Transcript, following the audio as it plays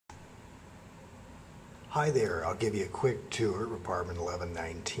Hi there, I'll give you a quick tour of apartment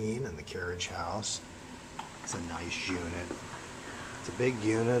 1119 in the Carriage House. It's a nice unit. It's a big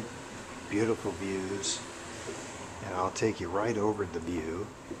unit, beautiful views, and I'll take you right over the view.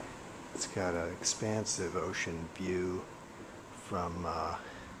 It's got an expansive ocean view from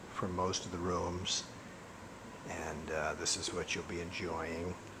most of the rooms, and this is what you'll be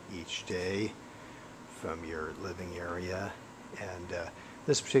enjoying each day from your living area. And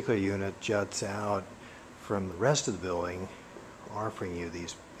this particular unit juts out from the rest of the building, offering you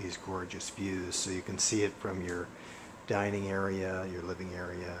these gorgeous views, so you can see it from your dining area, your living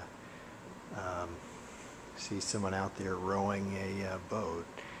area. See someone out there rowing a boat.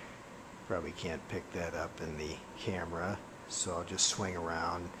 Probably can't pick that up in the camera, so I'll just swing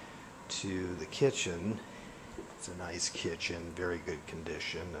around to the kitchen. It's a nice kitchen, very good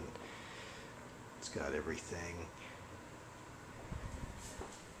condition, and it's got everything.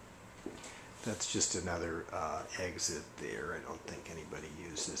 That's just another exit there. I don't think anybody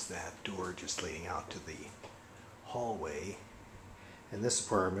uses that door just leading out to the hallway. And this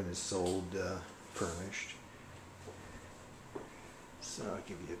apartment is sold furnished. So I'll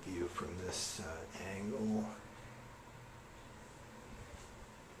give you a view from this angle.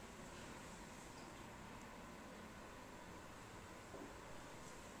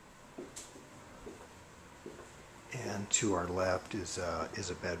 And to our left is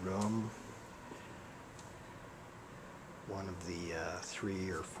a bedroom. One of the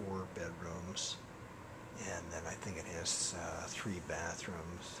 3 or 4 bedrooms, and then I think it has 3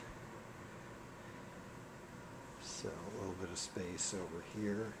 bathrooms. So a little bit of space over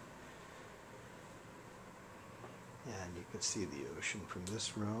here, and you can see the ocean from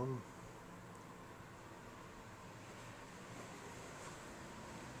this room.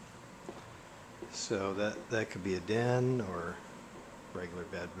 So that could be a den or regular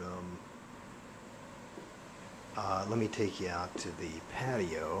bedroom. Let me take you out to the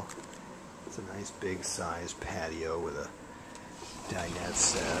patio. It's a nice big size patio with a dinette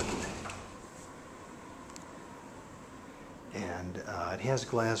set. And it has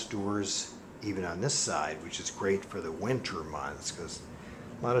glass doors even on this side, which is great for the winter months, because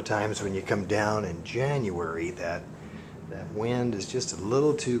a lot of times when you come down in January, that wind is just a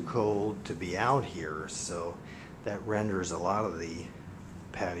little too cold to be out here, so that renders a lot of the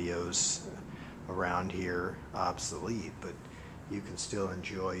patios around here obsolete, but you can still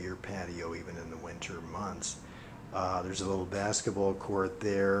enjoy your patio even in the winter months. There's a little basketball court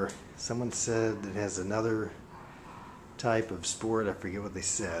there. Someone said it has another type of sport, I forget what they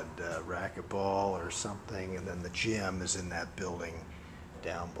said, racquetball or something, and then the gym is in that building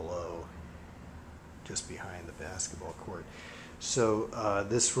down below, just behind the basketball court. So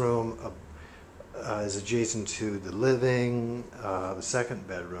this room is adjacent to the living, the second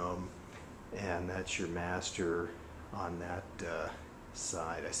bedroom, and that's your master on that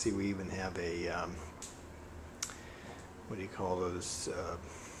side. I see we even have a, what do you call those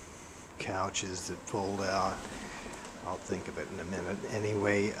couches that fold out? I'll think of it in a minute.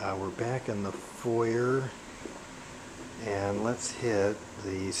 Anyway, we're back in the foyer, and let's hit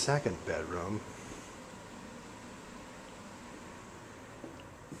the second bedroom.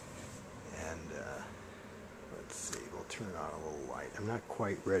 Turn on a little light. I'm not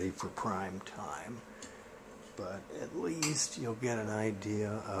quite ready for prime time, but at least you'll get an idea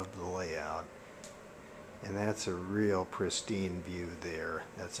of the layout. And that's a real pristine view there.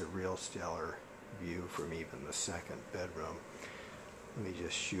 That's a real stellar view from even the second bedroom. Let me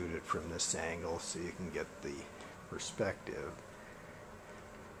just shoot it from this angle so you can get the perspective.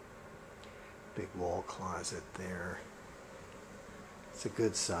 Big wall closet there. It's a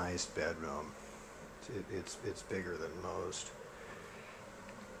good sized bedroom. It's bigger than most.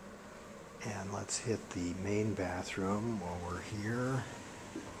 And let's hit the main bathroom while we're here.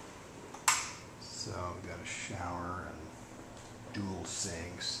 So we've got a shower and dual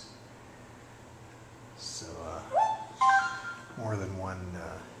sinks. So more than one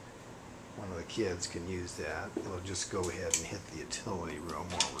of the kids can use that. We'll just go ahead and hit the utility room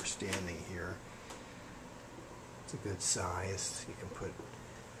while we're standing here. It's a good size. You can put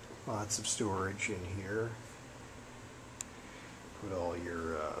lots of storage in here. Put all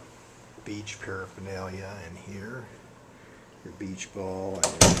your beach paraphernalia in here. Your beach ball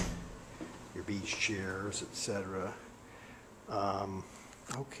and your beach chairs, etc.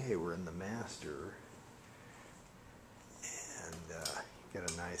 Okay, we're in the master. And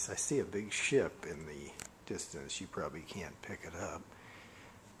got a nice, I see a big ship in the distance. You probably can't pick it up.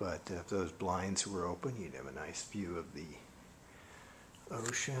 But if those blinds were open, you'd have a nice view of the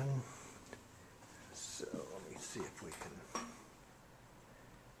ocean. So let me see if we can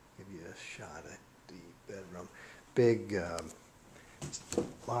give you a shot at the bedroom. Big,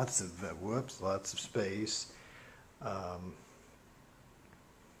 lots of space.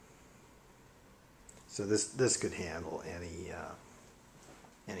 So this could handle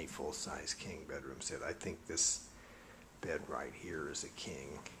any full-size king bedroom set. I think this bed right here is a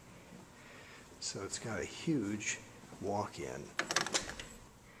king. So it's got a huge walk-in.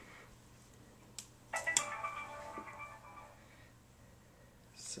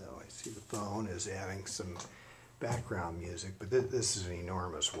 So I see the phone is adding some background music, but this is an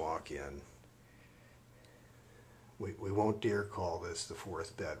enormous walk-in. We won't dare call this the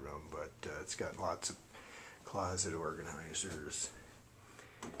fourth bedroom, but it's got lots of closet organizers.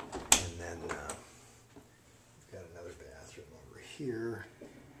 And then we've got another bathroom over here.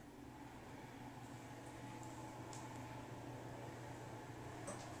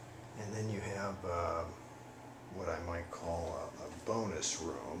 And then you have what I might call a bonus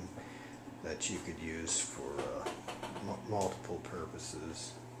room that you could use for multiple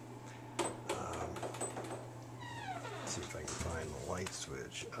purposes. Let's see if I can find the light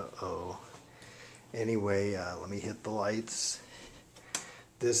switch. Uh-oh. Anyway, let me hit the lights.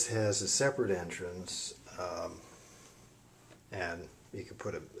 This has a separate entrance, and you can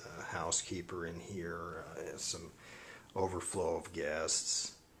put a housekeeper in here, some overflow of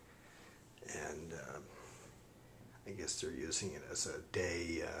guests, and I guess they're using it as a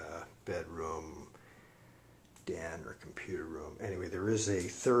day bedroom, den, or computer room. Anyway, there is a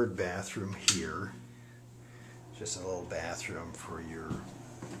third bathroom here, just a little bathroom for your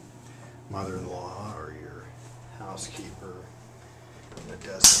mother-in-law or your housekeeper. And it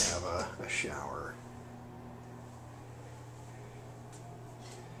does have a shower.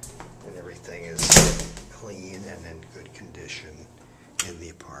 And everything is clean and in good condition in the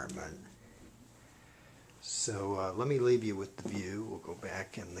apartment. So let me leave you with the view. We'll go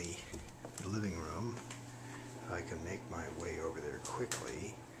back in the living room. If I can make my way over there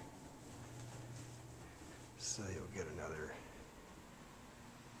quickly. So you'll get another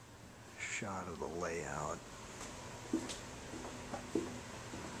shot of the layout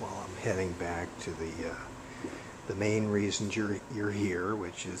while I'm heading back to the main reason you're here,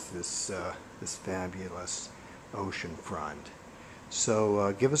 which is this fabulous ocean front.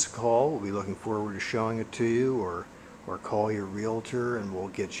 So give us a call. We'll be looking forward to showing it to you, or call your realtor and we'll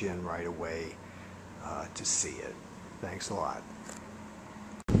get you in right away to see it. Thanks a lot.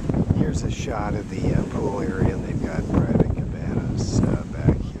 Here's a shot of the pool area. They've got private cabanas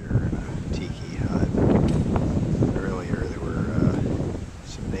back here in a tiki hut. Earlier there were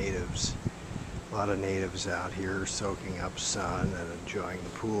some natives, a lot of natives out here soaking up sun and enjoying the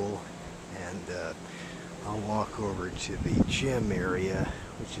pool. And I'll walk over to the gym area,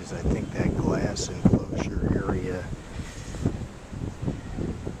 which is, I think, that glass enclosure area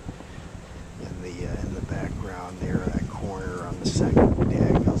in the background there, that corner on the second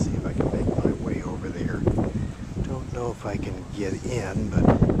deck. I'll see if I can make my way over there. Don't know if I can get in, but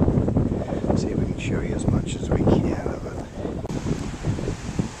see if we can show you as much as we can of it.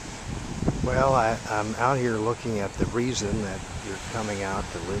 Well, I'm out here looking at the reason that you're coming out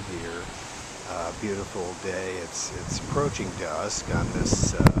to live here. Beautiful day. It's approaching dusk on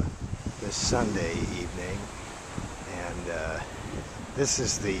this Sunday evening, and this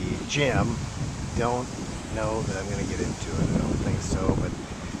is the gym. Don't know that I'm going to get into it. I don't think so, but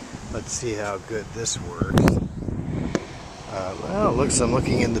let's see how good this works. Well, I'm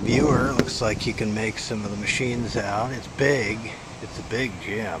looking in the viewer. It looks like you can make some of the machines out. It's big. It's a big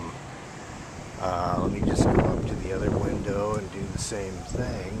gym. Let me just go up to the other window and do the same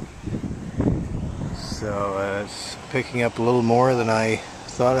thing. So it's picking up a little more than I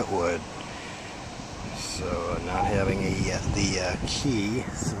thought it would. So not having the key,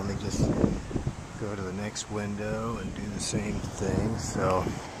 so let me just go to the next window and do the same thing. So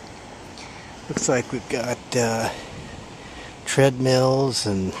looks like we've got treadmills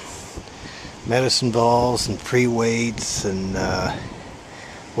and medicine balls and free weights and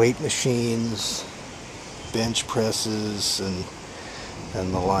weight machines, bench presses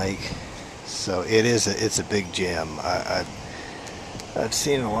and the like. So it's a big gym. I've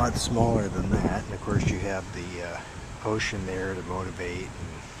seen a lot smaller than that, and of course you have the ocean there to motivate and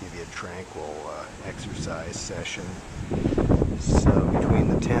give you a tranquil exercise session. So between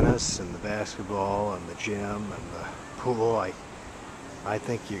the tennis and the basketball and the gym and the pool, I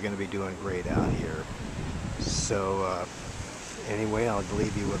think you're going to be doing great out here. So anyway, I'll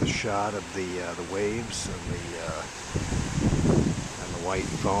leave you with a shot of the waves and the white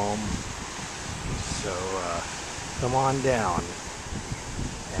foam. So come on down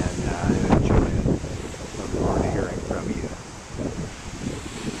and enjoy it. Look forward to hearing from you.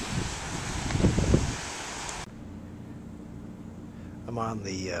 on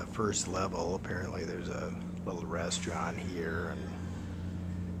the first level. Apparently there's a little restaurant here, and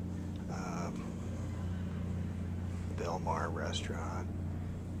Belmar restaurant,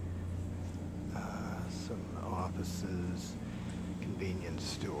 some offices, convenience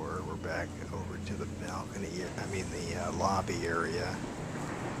store. We're back over to the balcony, the lobby area.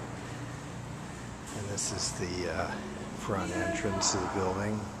 And this is the front entrance of the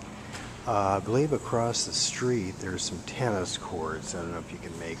building. I believe across the street there's some tennis courts. I don't know if you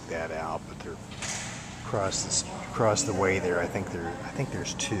can make that out, but they're across the way there. I think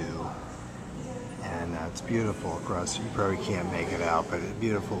there's two, and it's beautiful across. You probably can't make it out, but it's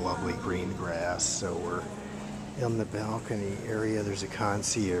beautiful, lovely green grass. So we're in the balcony area. There's a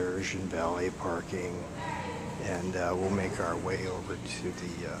concierge and valet parking, and we'll make our way over to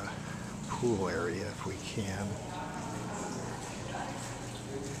the pool area if we can.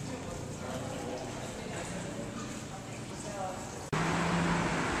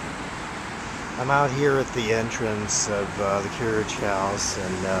 I'm out here at the entrance of the Carriage House,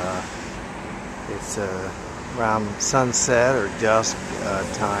 and it's around sunset or dusk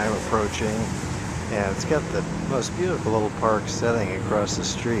time approaching, and it's got the most beautiful little park setting across the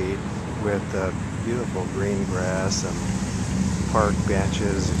street with beautiful green grass and park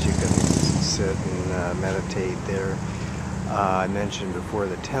benches that you can sit and meditate there. I mentioned before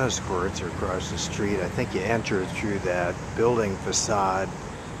the tennis courts are across the street. I think you enter through that building facade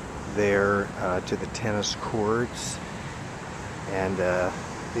there to the tennis courts, and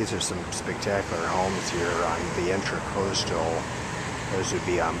these are some spectacular homes here on the Intracoastal. Those would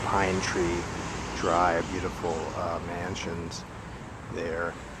be on Pine Tree Drive, beautiful mansions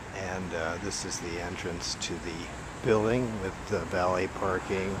there. And this is the entrance to the building with the valet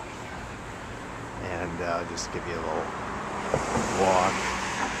parking, and I'll just give you a little walk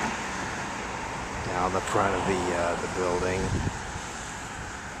down the front of the building.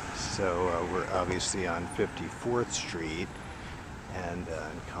 So we're obviously on 54th Street and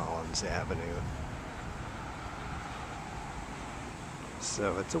Collins Avenue.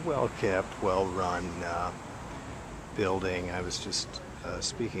 So it's a well-kept, well-run building. I was just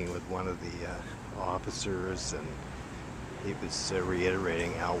speaking with one of the officers, and he was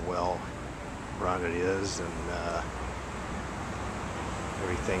reiterating how well run it is, and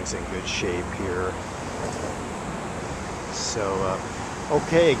everything's in good shape here. So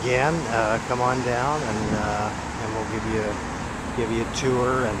okay, again, come on down, and we'll give you a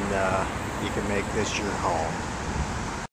tour, and you can make this your home.